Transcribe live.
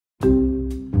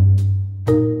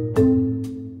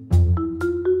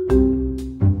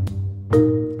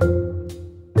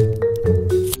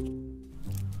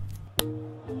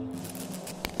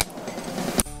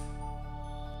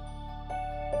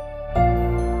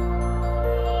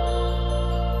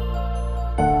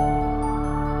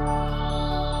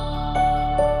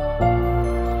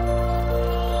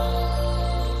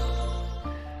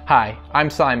I'm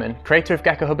Simon, creator of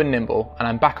Gecko Hub and Nimble, and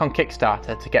I'm back on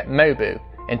Kickstarter to get mobu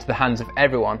into the hands of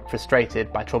everyone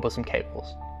frustrated by troublesome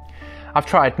cables. I've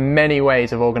tried many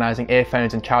ways of organising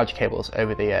earphones and charge cables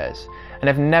over the years, and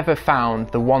have never found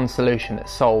the one solution that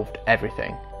solved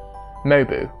everything.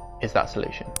 Mobu is that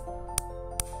solution.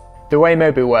 The way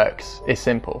mobu works is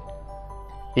simple.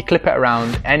 You clip it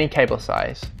around any cable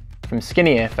size, from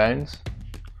skinny earphones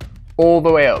all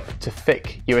the way up to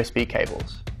thick USB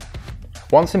cables.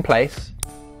 Once in place,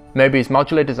 mobu's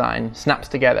modular design snaps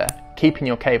together, keeping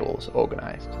your cables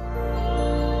organised.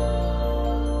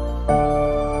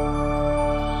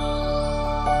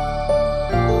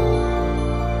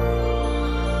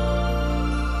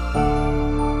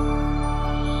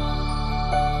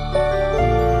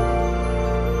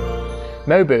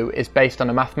 Mobu is based on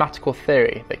a mathematical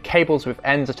theory that cables with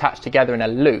ends attached together in a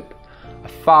loop are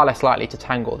far less likely to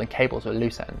tangle than cables with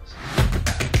loose ends.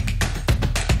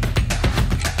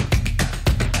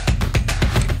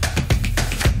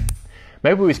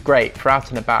 Mobu is great for out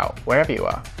and about, wherever you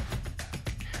are.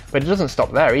 But it doesn't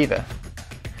stop there either.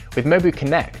 With Mobu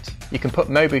Connect, you can put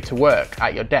mobu to work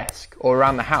at your desk or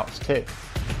around the house too.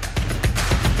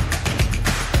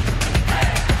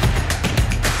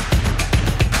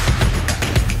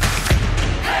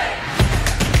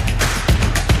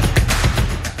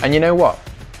 And you know what?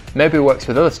 Mobu works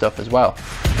with other stuff as well.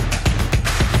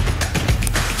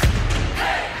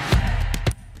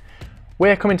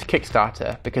 We're coming to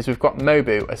Kickstarter because we've got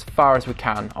mobu as far as we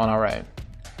can on our own.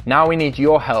 Now we need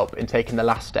your help in taking the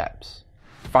last steps,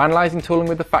 finalising tooling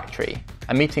with the factory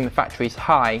and meeting the factory's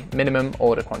high minimum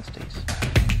order quantities.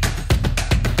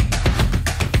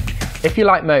 If you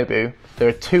like mobu, there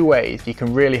are two ways you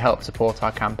can really help support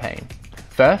our campaign.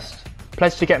 First,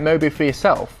 pledge to get mobu for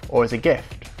yourself or as a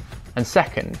gift. And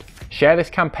second, share this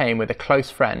campaign with a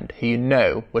close friend who you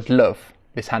know would love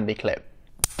this handy clip.